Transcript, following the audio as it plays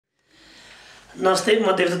नमस्ते,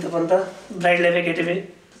 म Devdutt Pant bright life academy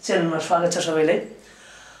च्यानलमा स्वागत छ सबैलाई।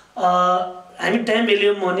 हामी टाइम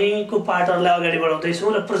भ्याल्यु मनीको पार्टनरलाई अगाडि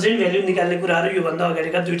बढाउँदैछौँ र प्रेजेन्ट भ्याल्यु निकाल्ने कुराहरू योभन्दा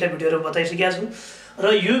अगाडिका दुईटा भिडियोहरू बताइसकेका छौँ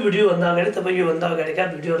र यो भिडियोभन्दा अगाडि तपाईँ योभन्दा अगाडिका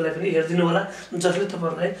भिडियोहरूलाई पनि हेरिदिनु होला, जसले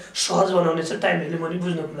तपाईँहरूलाई सहज बनाउनेछ टाइम भ्याल्यु मनी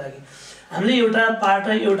बुझ्नको लागि। हामीले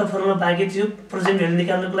एउटा फर्मुला बाँकी थियो प्रेजेन्ट भ्याल्यु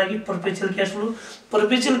निकाल्नको लागि, perpetual cash flow.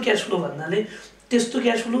 Perpetual cash flow भन्नाले त्यस्तो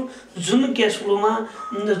क्याश फ्लो जुन क्याश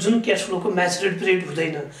फ्लोको म्याचुरेट पिरियड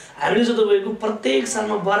हुँदैन। हामीले चाहिँ तपाईँको प्रत्येक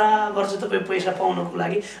सालमा बराबर चाहिँ तपाईँ पैसा पाउनको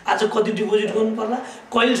लागि आज कति डिपोजिट गर्नु पर्ला,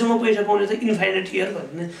 कहिलेसम्म पैसा पाउने त इन्फाइनाइट इयर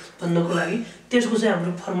भन्नको लागि त्यसको चाहिँ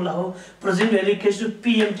हाम्रो फर्मुला हो present value equals to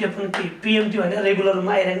PMT upon के। पीएमटी भनेर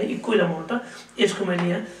रेगुलरमा आइरहेको इक्वल अमाउन्ट। यसको मैले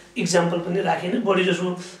यहाँ इक्जाम्पल पनि राखेन, बढी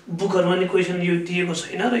जसो बुकहरुमा नि क्वेसन यो दिएको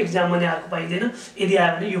छैन र इक्जाममा नि आएको पाइदैन। यदि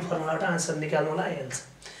आयो भने यो फर्मुलाबाट आन्सर निकाल्नुलाई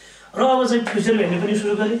आइहाल्छ। र अब चाहिँ फ्युचर भ्याल्यु पनि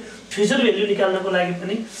सुरु गरे। फ्युचर भ्याल्यु निकाल्नको लागि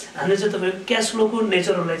पनि हामीले चाहिँ तपाईको क्याश फ्लोको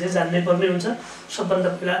नेचरहरूलाई चाहिँ जान्नै पर्ने हुन्छ। सबभन्दा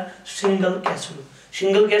पहिला single cash flow.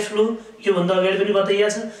 Single cash flow योभन्दा अगाडि पनि बताइएको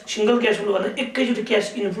छ। सिंगल क्याश फ्लो भन्दा एकैचोटि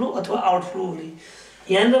क्याश इनफ्लो अथवा आउटफ्लो हुने।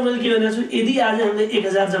 यहाँनिर मैले के भनेको छु, यदि आज हामीले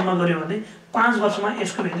 1000 जम्मा गर्यो भने 5 वर्षमा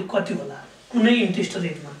यसको भ्याल्यु कति होला कुनै इन्ट्रेस्ट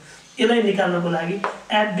रेटमा। यसलाई निकाल्नको लागि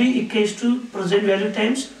FB equals to present value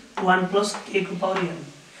times 1 + k को पावर n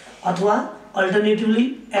अथवा alternatively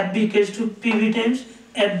FB equals to PV times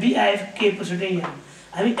एफबीआईएफ k/n।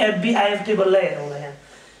 हामी एफबीआईएफ टेबललाई हेरौँला यहाँ,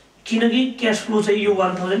 किनकि क्याश फ्लो चाहिँ यो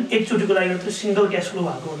 1000 एकचोटिको लागि मात्र सिंगल क्याश फ्लो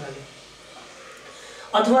भएको हुनाले।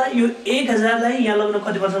 अथवा यो 1000 लाई यहाँ लग्न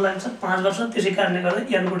कति वर्ष लाग्छ, 5 वर्ष। त्यसै कारणले गर्दा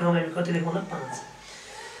n को ठाउँमा हामी कति लेखौँला, 5।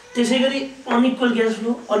 त्यसैगरी unequal cash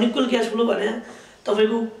flow. Unequal cash flow भने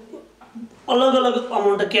तपाईको अलग अलग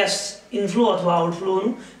अमाउन्ट क्याश इनफ्लो अथवा आउटफ्लो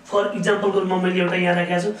हुनु। फर इक्जाम्पलको रूपमा मैले एउटा यहाँ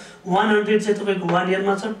राखेको छु, 100 चाहिँ तपाईको 1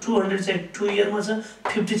 इयरमा छ, 200 चाहिँ 2 इयरमा छ,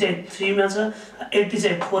 50 चाहिँ 3 मा छ, 80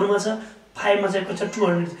 चाहिँ 4 मा छ, 5 मा चाहिँ कति छ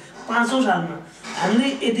 200। पाँचौं सालमा हामीले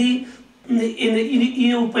यदि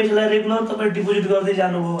यो पैसालाई रेगुलर तपाईँ डिपोजिट गर्दै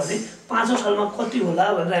जानुभयो भने 5औं सालमा कति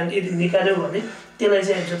होला भनेर हामीले यदि निकाल्यौँ भने त्यसलाई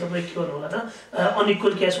चाहिँ हामीले तपाईँ के भन्नु होला त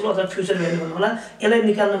अनइक्वल क्याश फ्लो अथवा फ्युचर भ्याल्यु भन्नु होला। यसलाई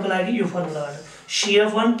निकाल्नको लागि यो फर्मुलाबाट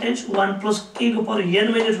CF1 × 1 + k को पावर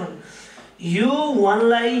n - 1। यो 1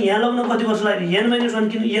 लाई यहाँ लग्न कति वर्ष लाग्यो, n - 1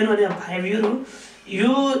 किन n भने 5 इयर हो।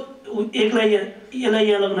 यो 1 लाई यसलाई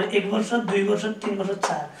यहाँ लग्न 1 वर्ष, 2 वर्ष, 3 वर्ष,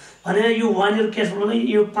 4 भने यो 1 इयर क्याश फ्लोलाई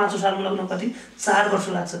यो 5औं सालमा लग्न कति 4 वर्ष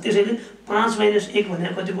लाग्छ। त्यसैले 5 - 1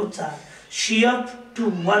 भने कति भयो, 4।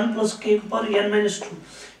 CF2 1 + k को पावर n - 2।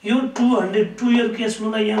 यो 202 इयर क्याश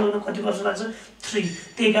फ्लोलाई यहाँ लग्न कति वर्ष लाग्छ, 3।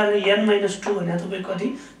 त्यही कारणले n - 2 भने तपाईँ कति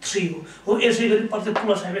 3 हो। यसै गरी प्रत्येक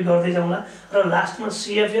प्लस हामी गर्दै जाउँला र लास्टमा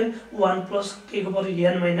CFN 1 + k को पावर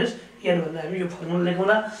n - n भनेर हामी यो फर्मुला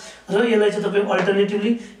लेखौँला र यसलाई चाहिँ तपाईँ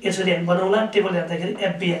अल्टरनेटिभली यसरी हामी बनाउँला। टेबल हेर्दाखेरि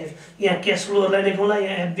एफबीआईएफ यहाँ क्याश फ्लोहरूलाई लेखौँला,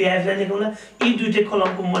 यहाँ एफबीआईएफलाई लेखौँला। यी दुईटै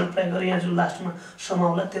कलमको मल्टिप्लाई गरेर यहाँ जो लास्टमा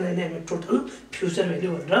समाउँला त्यसलाई नै हामी टोटल फ्युचर भ्याल्यु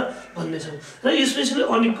भनेर भन्नेछौँ। र specially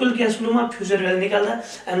unequal cash फ्लोमा future value निकाल्दा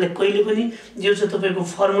हामीले कहिले पनि यो चाहिँ तपाईँको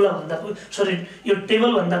फर्मुला भन्दा यो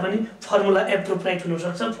टेबल भन्दा पनि फर्मुला एप्रोप्रिएट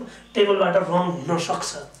हुनसक्छ, टेबलबाट रङ हुन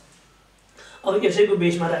सक्छ। अब यसैको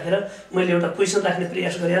बेसमा राखेर मैले एउटा क्वेसन राख्ने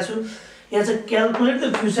प्रयास गरेको छु। यहाँ चाहिँ calculate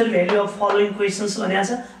the future value of following questions भनेको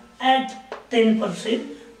छ एट 10%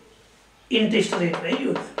 इन्ट्रेस्ट रेट है।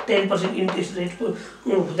 यो 10% इन्ट्रेस्ट रेटको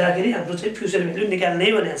हुँदाखेरि हाम्रो चाहिँ फ्युचर भ्याल्यु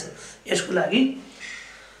निकाल्ने भनेको छ। यसको लागि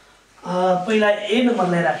पहिला ए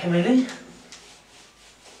नम्बरलाई राखेँ मैले।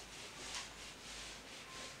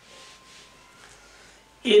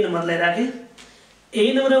 ए नम्बरलाई राखेँ।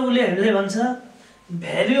 ए नम्बर उसले हामीले भन्छ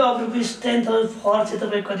भ्याल्यु अफ ₹10,000 फर चाहिँ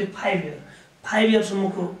तपाईँ कति 5 इयर। 5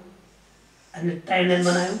 इयरसम्मको हामीले टाइमलाइन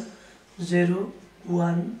बनायौँ 0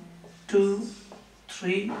 1 2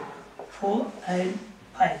 3 4 एन्ड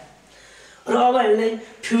 5। र अब हामीले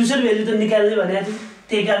फ्युचर भ्याल्यु त निकाल्ने भनेको थियो,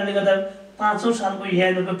 त्यही कारणले गर्दा 5औं सालको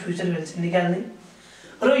यहाँको फ्युचर भ्याल्यु चाहिँ निकाल्ने।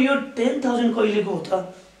 र यो 10,000 कहिलेको हो त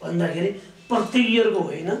भन्दाखेरि प्रत्येक इयरको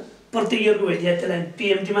होइन, प्रत्येक इयरको भ्याल्यु त्यसलाई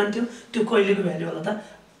पीएमटी मान्थ्यौँ। त्यो कहिलेको भ्याल्यु होला त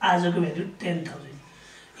आजको भ्याल्यु 10,000।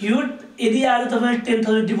 यो यदि आज तपाईँ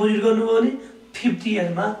 10,000 डिपोजिट गर्नुभयो भने 50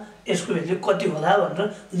 इयरमा यसको भ्याल्यु कति होला भनेर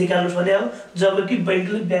निकाल्नुहोस् भने हो। जबकि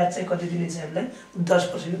बैंकले ब्याज चाहिँ कति दिनेछ, हामीलाई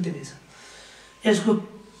 10% दिनेछ। यसको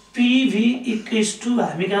पीभी इक्वल्स टु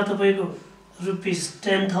हामी कहाँ तपाईँको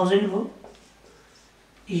 ₹10,000 हो,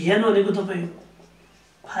 n भनेको तपाईँ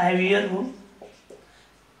 5 इयर हो,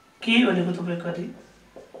 k भनेको तपाईँ कति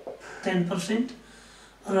 10%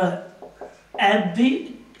 र FB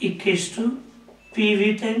equals to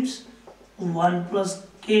PV times 1 +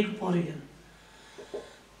 k को पावर n।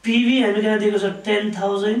 पीवी हामी कहाँ दिएको छ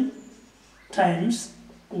 10,000 टाइम्स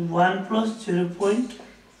 1 +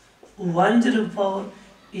 0.10 पावर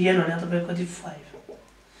n भने तपाईको कति 5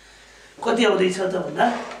 कति आउँदैछ त भन्दा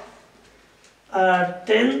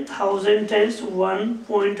 10,000 times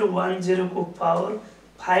 1.10 को पावर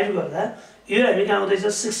 5 गर्दा यो हामी कहाँ आउँदैछ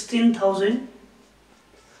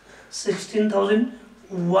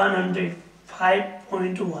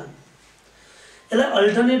 16,105.1 यसलाई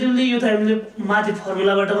अल्टरनेटिभली यो त हामीले माथि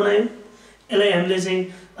फर्मुलाबाट बनायौं यसलाई हामीले चाहिँ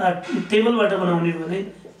टेबलबाट बनाउने भने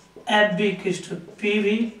FB equals to PV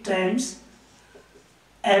times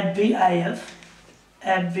FBIF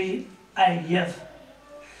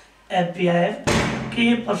K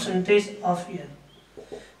percentage of n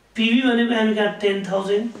PV भनेको हामी कहाँ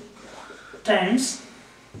 10,000 times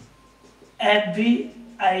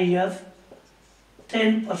FBIF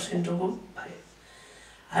 10% को 5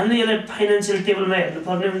 हामीले यसलाई फाइनान्शियल टेबलमा हेर्नु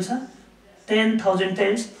पर्ने हुन्छ 10,000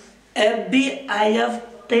 times FBIF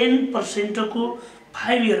 10% को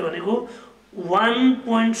 5 year भनेको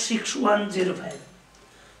 1.6105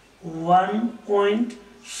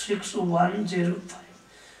 1.6105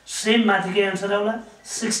 सेम माथिकै आन्सर आउला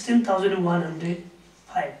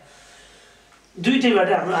 16,105 दुईटैबाट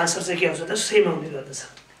हाम्रो आन्सर चाहिँ के आउँछ त सेम आउने गर्दछ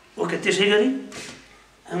ओके त्यसैगरी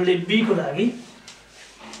हामीले बी को लागि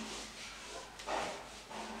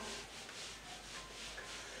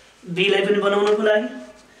बी लाई पनि बनाउनको लागि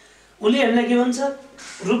उले हामीलाई के भन्छ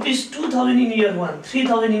 ₹2,000 in year 1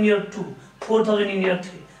 3,000 in year 2 4,000 in year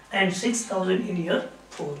 3 and 6,000 in year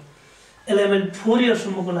 4 यसलाई मैले 4 इयर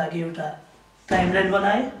सम्मको लागि एउटा टाइमलाइन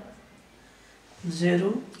बनाए 0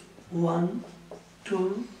 1 2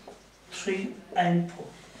 3 and 4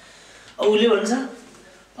 उले भन्छ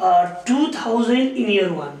 2,000 in year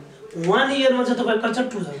 1 इयर मा चाहिँ तपाईको कति छ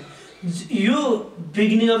 2,000 यो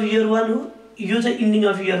बिगिनिङ अफ इयर 1 हो यो चाहिँ इन्डिङ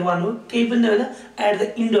अफ इयर 1 हो केही पनि हैन at the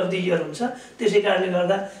and of the year हुन्छ त्यसैकारणले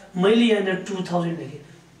गर्दा मैले यहाँ 2000 लेखे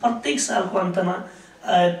प्रत्येक सालको अन्तमा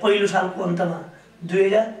पहिलो सालको अन्तमा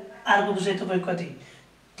 2000 अर्को चाहिँ तपाईको कति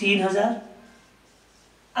 3000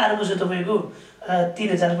 अर्को चाहिँ तपाईको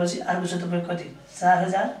 3000 पछि अर्को चाहिँ तपाईको कति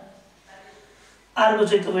 4000 अर्को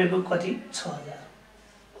चाहिँ तपाईको कति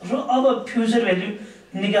 6000 र अब फ्युचर भ्यालु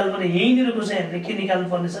निकाल्नुपर्ने यहीँनिरको चाहिँ हामीले के निकाल्नु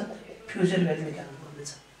पर्ने छ फ्युचर भ्यालु निकाल्नु पर्ने छ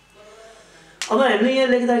अब हामीले यहाँ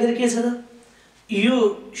लेख्दाखेरि के छ त यो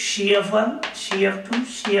CF1 CF2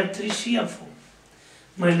 CF3 CF4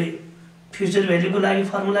 मैले फ्युचर भ्यालुको लागि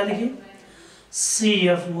फर्मुला लेखे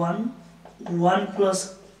CF1 1 plus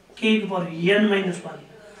k को power n minus 1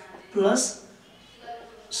 plus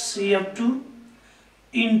CF2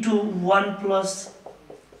 into 1 plus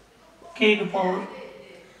k को power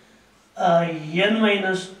n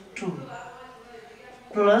minus 2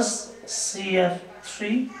 plus CF3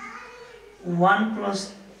 1 plus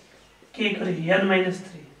k को n minus 3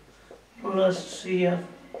 plus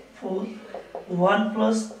CF4 1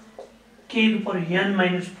 plus k को पावर n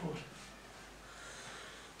minus 4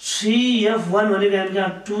 CF1 भनेको हामी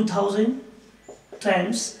कहाँ 2000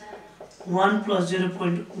 times 1 plus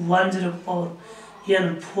 0.10 power n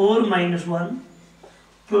 4 minus 1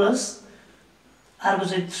 plus अर्को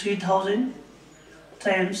चाहिँ 3000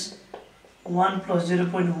 times 1 plus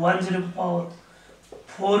 0.10 power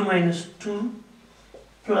 4 minus 2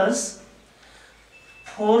 plus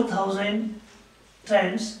 4000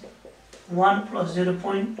 times 1 plus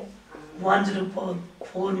 0.10 power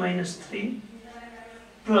 4 minus 3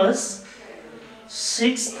 plus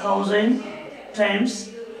 6000 times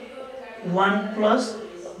 1 plus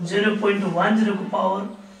 0.10 power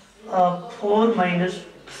 4 minus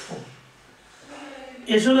 4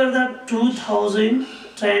 यसो गर्दा 2000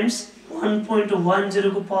 times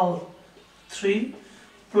 1.10 power 3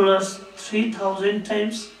 plus 3000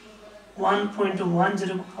 times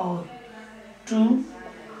 1.10 power 2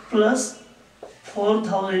 plus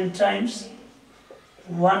 4000 times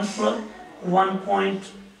 1 plus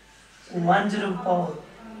 1.10 power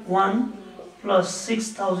 1 plus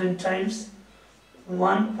 6000 times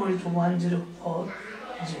 1.10 power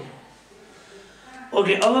 0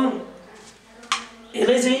 okay अब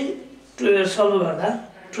यसलाई चाहिँ solve गर्दा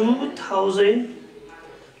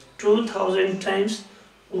 2000 times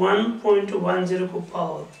 1.10 को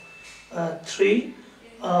power 3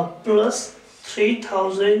 plus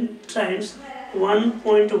 3000 times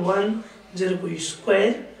 1.10 को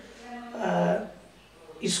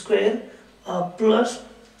square plus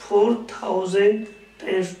 4000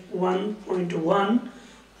 times 1.1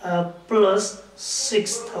 plus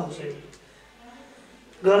 6000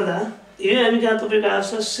 गर्दा यो हामी कहाँ तपाईको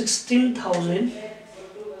आउँछ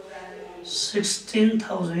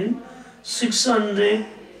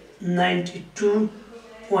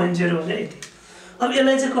 16,692.0 भने यति अब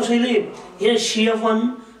यसलाई चाहिँ कसैले यहाँ CF1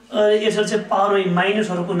 यसरी चाहिँ पावरमा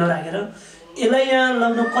माइनसहरुको नराखेर यसलाई यहाँ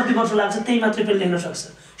लगाउन कति वर्ष लाग्छ त्यही मात्रै पनि लेख्न सक्छ।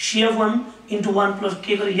 CF1 × 1 +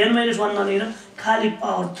 के गरे n - 1 नलेखेर खाली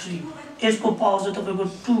पावर 3, यसको पावर चाहिँ तपाईको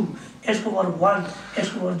 2, यसको पावर 1,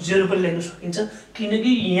 यसको पावर 0 पनि लेख्न सकिन्छ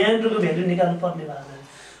किनकि यहाँको भ्यालु निकाल्नु पर्ने भएको छ।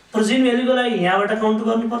 प्रेजेन्ट भ्यालुको लागि यहाँबाट काउन्ट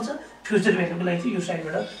गर्नुपर्छ, फ्युचर भ्यालुको लागि चाहिँ यो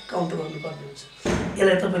साइडबाट काउन्ट गर्नुपर्ने हुन्छ।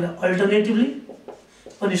 यसलाई तपाईले अल्टरनेटिभली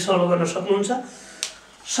पनि सल्भ गर्न सक्नुहुन्छ।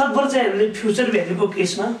 सकभर चाहिँ हामीले फ्युचर भ्यालुको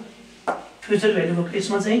केसमा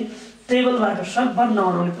चाहिँ टेबलबाट सकभर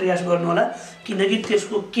नबनाउने प्रयास गर्नु होला किनकि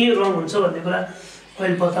त्यसको के रङ हुन्छ भन्ने कुरा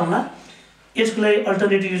अहिले बताउँला। यसको लागि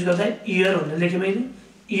अल्टरनेटिभ युज गर्दा इयर भनेर लेखेँ मैले।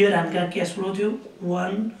 इयर हामी कहाँ क्याश फ्लो थियो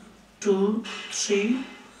 1 2 3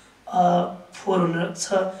 4 भनेर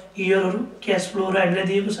छ इयरहरु। क्याश फ्लोहरु हामीलाई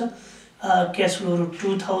दिएको छ। क्याश फ्लोहरु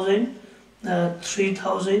 2000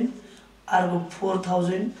 3000 अर्को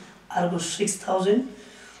 4000 अर्को 6000।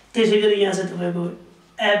 त्यसैगरी यहाँ चाहिँ तपाईको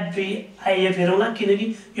FBIF हेरौँला किनकि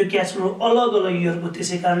यो क्याश फ्लो अलग अलग इयरको,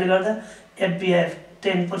 त्यसै कारणले गर्दा FBIF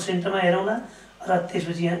 10% मा हेरौँला र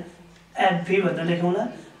त्यसपछि यहाँ FB भनेर लेखौँला।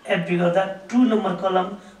 FB गर्दा 2 नम्बर कलम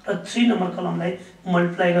र 3 नम्बर कलमलाई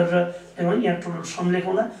मल्टिप्लाई गरेर लेखौँ। यहाँ टोटल सम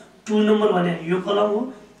लेखौँला। 2 नम्बर भने यो कलम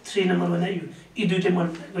हो, 3 नम्बर भने यो, यी दुईटै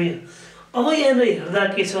मल्टिप्लाई हो यहाँ। अब यहाँ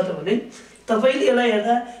हेर्दा के छ त भने तपाईले यसलाई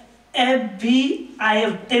हेर्दा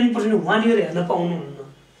FBIF 10% 1 इयर हेर्न पाउनुहुन्न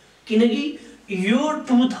किनकि यो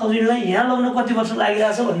 2000 लाई यहाँ लगाउन कति वर्ष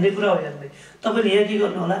लागिरहेछ भन्ने कुरा हो हेर्दै। तपाईले यहाँ के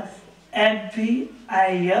गर्नु होला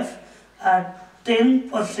FBIF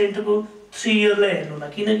 10% को 3 इयरलाई हेर्नु होला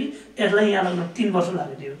किनकि यसलाई यहाँ लाग्न 3 वर्ष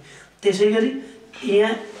लाग्यो। त्यसैगरी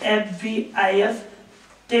यहाँ FBIF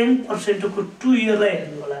 10% को 2 इयरलाई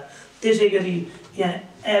हेर्नु होला। त्यसैगरी यहाँ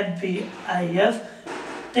FBIF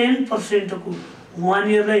 10% को 1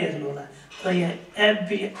 इयरलाई हेर्नु होला र यहाँ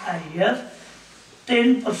FBIF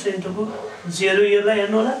 10% को 0 इयरलाई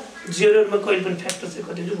हेर्नु होला। 0 इयरमा कहिले पनि फ्याक्टर चाहिँ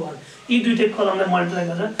कति हो 1। यी दुईटै कलमलाई मल्टिप्लाई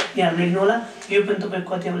गरेर यहाँ लेख्नु होला। यो पनि तपाईको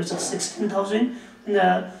कति आउँछ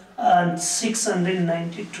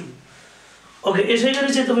 16692। ओके, यसैगरी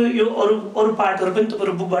चाहिँ तपाईको यो अरु पार्टहरु पनि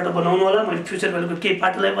तपाईहरु बुकबाट बनाउनु होला। मैले फ्युचर भ्यालुको केही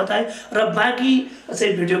पार्टलाई बताए र बाँकी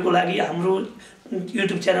चाहिँ भिडियोको लागि हाम्रो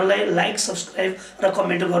YouTube च्यानललाई लाइक, सब्स्क्राइब र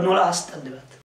कमेन्ट गर्नु होला। हस्, धन्यवाद।